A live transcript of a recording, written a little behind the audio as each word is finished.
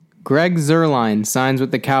Greg Zuerlein signs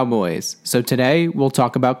with the Cowboys, so today we'll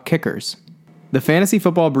talk about kickers. The Fantasy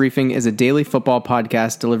Football Briefing is a daily football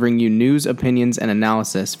podcast delivering you news, opinions, and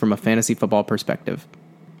analysis from a fantasy football perspective.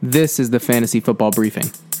 This is the Fantasy Football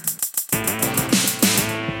Briefing.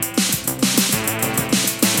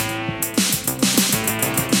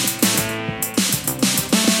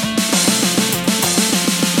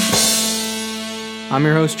 I'm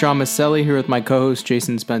your host, John Maselli, here with my co-host,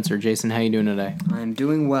 Jason Spencer. Jason, how you doing today? I'm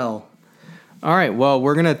doing well. All right, well,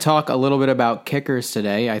 we're going to talk a little bit about kickers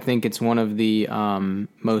today. I think it's one of the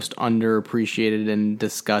most underappreciated and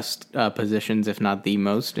discussed positions, if not the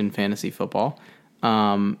most, in fantasy football.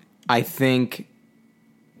 I think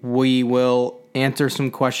we will answer some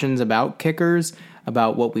questions about kickers,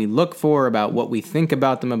 about what we look for, about what we think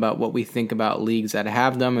about them, about what we think about leagues that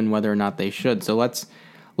have them, and whether or not they should. So let's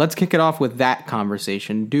kick it off with that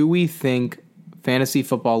conversation. Do we think fantasy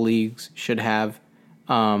football leagues should have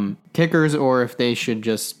kickers, or if they should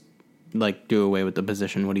just do away with the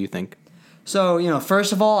position? What do you think? So,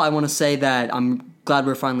 first of all, I want to say that I'm glad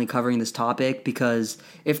we're finally covering this topic, because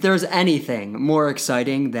if there's anything more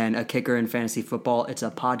exciting than a kicker in fantasy football, it's a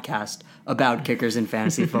podcast about kickers in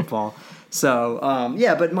fantasy football. So,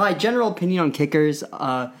 but my general opinion on kickers,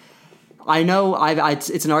 I know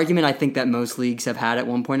it's an argument I think that most leagues have had at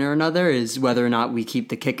one point or another, is whether or not we keep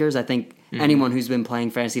the kickers. I think anyone who's been playing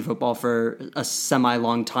fantasy football for a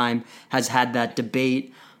semi-long time has had that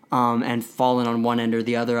debate and fallen on one end or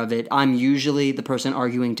the other of it. I'm usually the person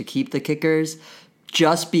arguing to keep the kickers,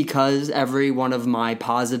 just because every one of my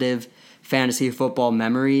positive fantasy football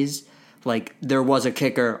memories, there was a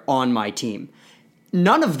kicker on my team.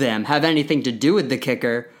 None of them have anything to do with the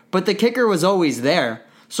kicker, but the kicker was always there.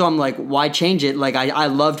 So I'm like, why change it? I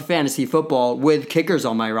loved fantasy football with kickers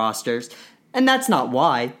on my rosters, and that's not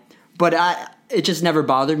why. But it just never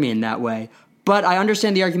bothered me in that way. But I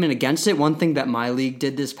understand the argument against it. One thing that my league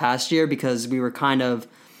did this past year, because we were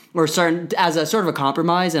starting as a sort of a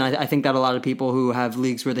compromise, and I think that a lot of people who have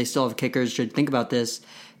leagues where they still have kickers should think about this,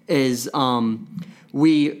 is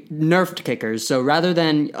we nerfed kickers. So rather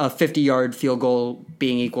than a 50-yard field goal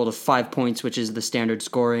being equal to 5 points, which is the standard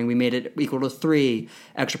scoring, we made it equal to 3,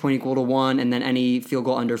 extra point equal to 1, and then any field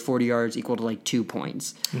goal under 40 yards equal to 2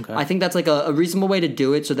 points. Okay. I think that's a reasonable way to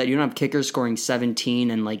do it, so that you don't have kickers scoring 17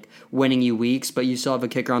 and winning you weeks, but you still have a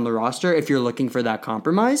kicker on the roster if you're looking for that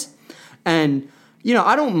compromise. And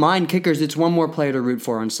I don't mind kickers. It's one more player to root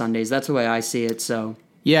for on Sundays. That's the way I see it. So.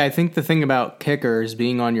 Yeah, I think the thing about kickers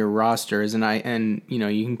being on your rosters, and you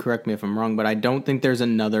can correct me if I'm wrong, but I don't think there's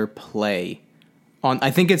another play on.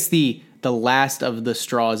 I think it's the last of the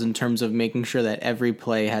straws in terms of making sure that every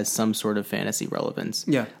play has some sort of fantasy relevance.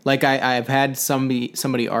 Yeah, I've had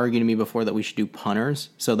somebody argue to me before that we should do punters.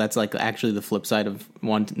 So that's actually the flip side of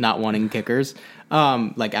not wanting kickers,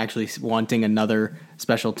 actually wanting another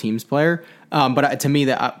special teams player. But to me,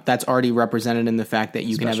 that's already represented in the fact that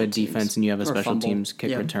you can have a defense and you have a special teams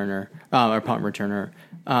kick returner or punt returner.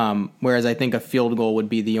 Whereas I think a field goal would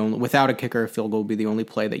be the only, without a kicker, a field goal would be the only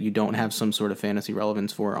play that you don't have some sort of fantasy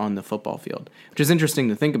relevance for on the football field, which is interesting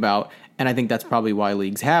to think about. And I think that's probably why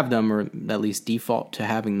leagues have them, or at least default to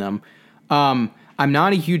having them. I'm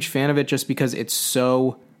not a huge fan of it just because it's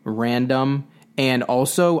so random. And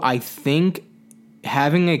also, I think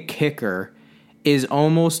having a kicker is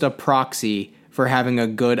almost a proxy for having a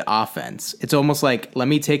good offense. It's almost like, let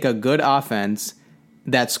me take a good offense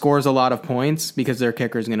that scores a lot of points because their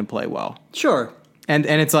kicker is going to play well. Sure. And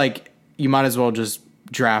it's like, you might as well just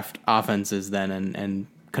draft offenses then and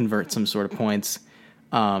convert some sort of points.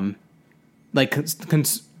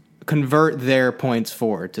 Convert their points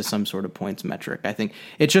forward to some sort of points metric. I think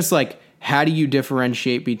it's just how do you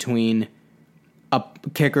differentiate between a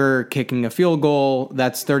kicker kicking a field goal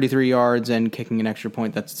that's 33 yards and kicking an extra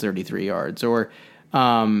point that's 33 yards,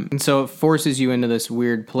 and so it forces you into this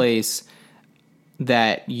weird place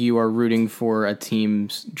that you are rooting for a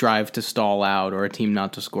team's drive to stall out or a team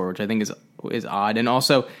not to score, which I think is odd. And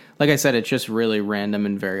also, like I said, it's just really random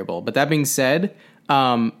and variable. But that being said,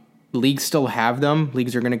 leagues still have them.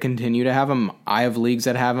 Leagues are going to continue to have them. I have leagues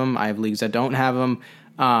that have them. I have leagues that don't have them.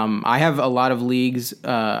 I have a lot of leagues,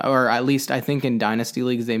 or at least I think in dynasty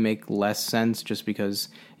leagues they make less sense just because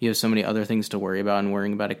you have so many other things to worry about, and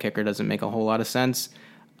worrying about a kicker doesn't make a whole lot of sense.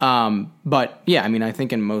 But yeah, I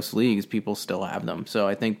think in most leagues people still have them, so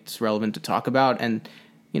I think it's relevant to talk about, and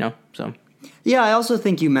so. Yeah, I also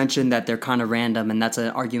think you mentioned that they're kind of random, and that's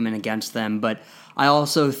an argument against them, but I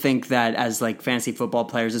also think that as fantasy football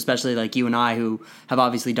players, especially you and I, who have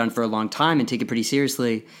obviously done for a long time and take it pretty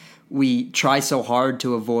seriously, we try so hard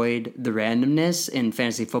to avoid the randomness in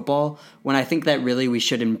fantasy football, when I think that really we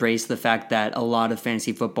should embrace the fact that a lot of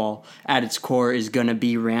fantasy football at its core is going to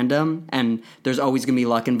be random, and there's always going to be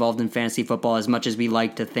luck involved in fantasy football. As much as we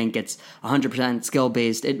like to think it's 100%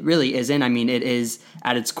 skill-based, it really isn't. I mean, it is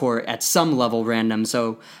at its core at some level random,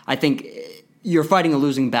 so I think you're fighting a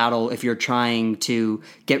losing battle if you're trying to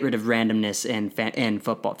get rid of randomness in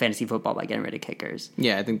fantasy football by getting rid of kickers.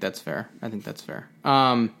 Yeah, I think that's fair.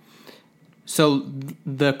 So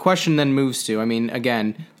the question then moves to, I mean,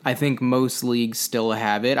 again, I think most leagues still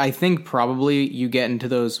have it. I think probably you get into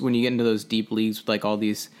those, when you get into those deep leagues with like all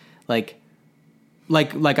these, like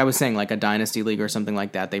I was saying, like a dynasty league or something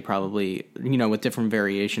like that, they probably, with different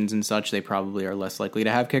variations and such, they probably are less likely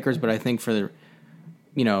to have kickers. But I think for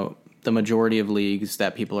the majority of leagues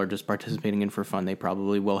that people are just participating in for fun, they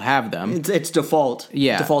probably will have them. It's default.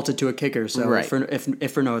 Yeah. Defaulted to a kicker, so right.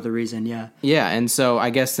 if for no other reason, yeah. Yeah, and so I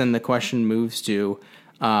guess then the question moves to,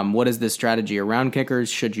 what is the strategy around kickers?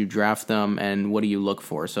 Should you draft them, and what do you look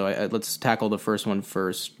for? So let's tackle the first one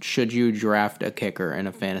first. Should you draft a kicker in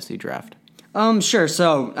a fantasy draft? Sure.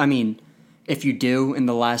 So, I mean, if you do in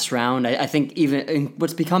the last round, I think even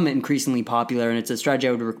what's become increasingly popular, and it's a strategy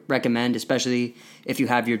I would recommend, especially if you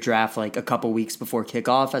have your draft like a couple weeks before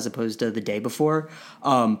kickoff as opposed to the day before.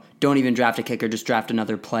 Don't even draft a kicker, just draft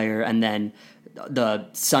another player, and then the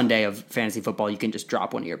Sunday of fantasy football, you can just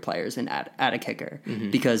drop one of your players and add a kicker,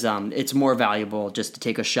 because it's more valuable just to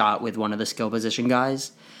take a shot with one of the skill position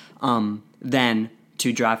guys than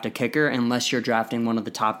to draft a kicker, unless you're drafting one of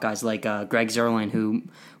the top guys like Greg Zuerlein, who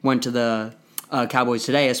went to the Cowboys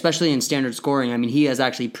today, especially in standard scoring. I mean, he has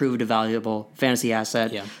actually proved a valuable fantasy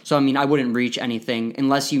asset. Yeah. So, I mean, I wouldn't reach anything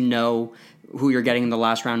unless you know who you're getting in the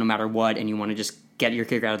last round no matter what, and you want to just get your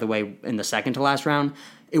kicker out of the way in the second to last round.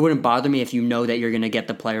 It wouldn't bother me if you know that you're going to get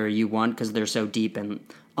the player you want because they're so deep and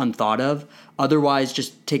unthought of. Otherwise,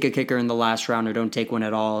 just take a kicker in the last round or don't take one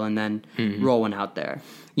at all and then roll one out there.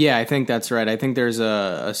 Yeah, I think that's right. I think there's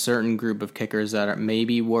a certain group of kickers that are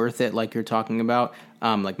maybe worth it, like you're talking about,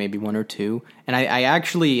 like maybe one or two. And I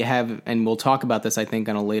actually have, and we'll talk about this, I think,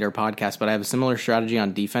 on a later podcast, but I have a similar strategy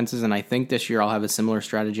on defenses, and I think this year I'll have a similar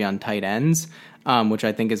strategy on tight ends, which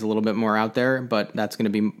I think is a little bit more out there, but that's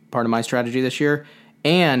going to be part of my strategy this year.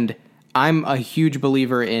 And I'm a huge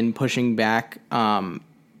believer in pushing back,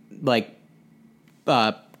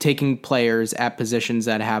 taking players at positions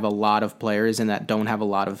that have a lot of players and that don't have a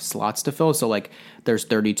lot of slots to fill. So like there's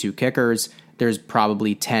 32 kickers, there's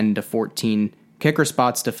probably 10 to 14 kicker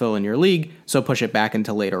spots to fill in your league. So push it back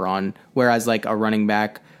into later on. Whereas like a running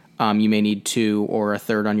back, you may need 2 or a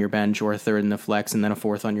third on your bench or a third in the flex and then a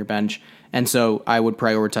fourth on your bench. And so I would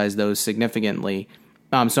prioritize those significantly.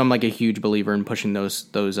 So I'm like a huge believer in pushing those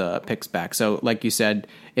picks back. So like you said,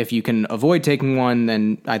 if you can avoid taking one,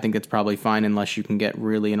 then I think it's probably fine unless you can get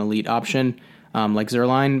really an elite option like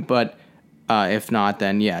Zuerlein. But if not,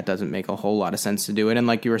 then yeah, it doesn't make a whole lot of sense to do it. And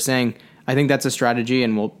like you were saying, I think that's a strategy,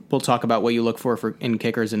 and we'll talk about what you look for in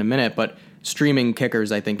kickers in a minute. But streaming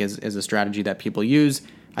kickers, I think, is a strategy that people use.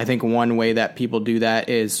 I think one way that people do that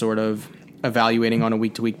is sort of evaluating on a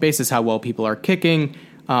week-to-week basis how well people are kicking.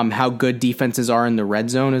 How good defenses are in the red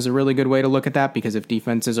zone is a really good way to look at that, because if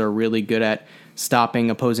defenses are really good at stopping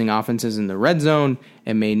opposing offenses in the red zone,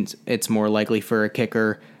 it means it's more likely for a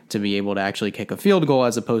kicker to be able to actually kick a field goal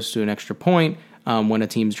as opposed to an extra point when their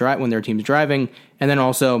team's driving. And then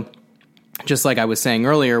also, just like I was saying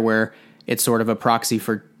earlier, where it's sort of a proxy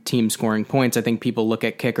for team scoring points, I think people look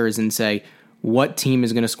at kickers and say, what team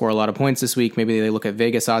is going to score a lot of points this week? Maybe they look at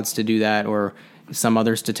Vegas odds to do that, or some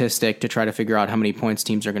other statistic to try to figure out how many points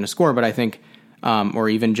teams are going to score. But I think, or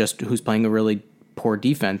even just who's playing a really poor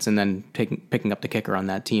defense and then picking up the kicker on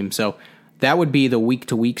that team. So that would be the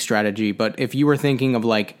week-to-week strategy. But if you were thinking of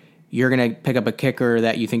like, you're going to pick up a kicker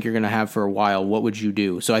that you think you're going to have for a while, what would you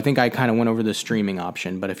do? So I think I kind of went over the streaming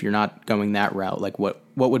option, but if you're not going that route, like what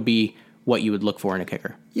would be what you would look for in a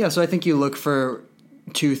kicker? Yeah, so I think you look for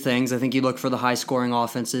two things. I think you look for the high-scoring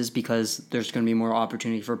offenses because there's going to be more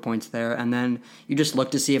opportunity for points there. And then you just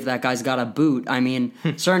look to see if that guy's got a boot. I mean,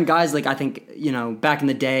 certain guys, like I think, back in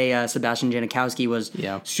the day, Sebastian Janikowski was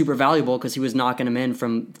super valuable because he was knocking them in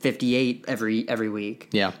from 58 every week.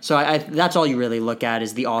 Yeah. So that's all you really look at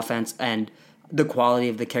is the offense and the quality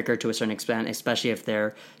of the kicker to a certain extent, especially if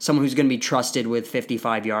they're someone who's going to be trusted with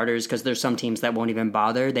 55-yarders, because there's some teams that won't even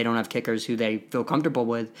bother. They don't have kickers who they feel comfortable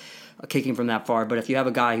with kicking from that far. But if you have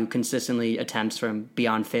a guy who consistently attempts from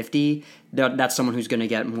beyond 50, that's someone who's going to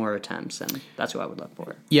get more attempts, and that's who I would look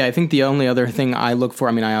for. Yeah, I think the only other thing I look for,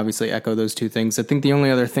 I mean, I obviously echo those two things. I think the only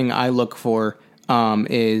other thing I look for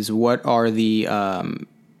is what are the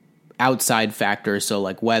outside factors. So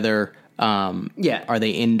like weather. Are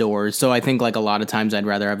they indoors? So I think like a lot of times I'd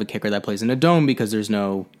rather have a kicker that plays in a dome because there's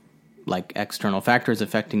no like external factors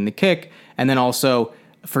affecting the kick. And then also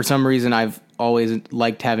for some reason I've always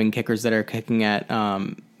liked having kickers that are kicking at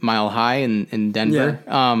Mile High in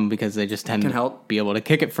Denver because they just tend to be able to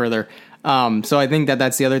kick it further. So I think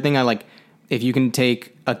that's the other thing. I like if you can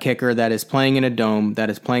take a kicker that is playing in a dome,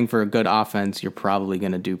 that is playing for a good offense, you're probably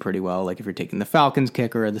going to do pretty well. Like if you're taking the Falcons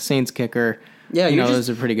kicker or the Saints kicker, those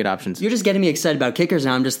are pretty good options. You're just getting me excited about kickers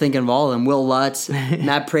now. I'm just thinking of all of them. Will Lutz,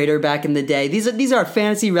 Matt Prater back in the day. These are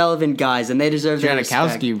fantasy relevant guys, and they deserve their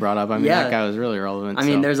respect. Janikowski you brought up. I mean, that guy was really relevant. I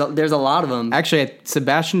mean, there's a lot of them. Actually,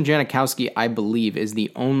 Sebastian Janikowski, I believe, is the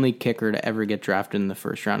only kicker to ever get drafted in the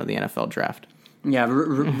first round of the NFL draft. Yeah,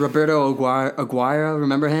 Roberto Aguirre,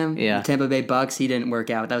 remember him? Yeah. The Tampa Bay Bucks, he didn't work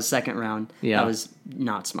out. That was second round. Yeah. That was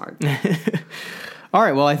not smart. All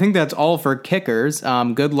right, well, I think that's all for kickers.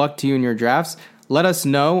 Good luck to you in your drafts. Let us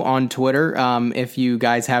know on Twitter if you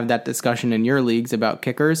guys have that discussion in your leagues about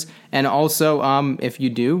kickers. And also, if you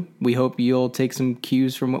do, we hope you'll take some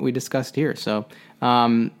cues from what we discussed here. So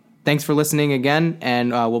thanks for listening again,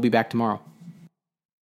 and we'll be back tomorrow.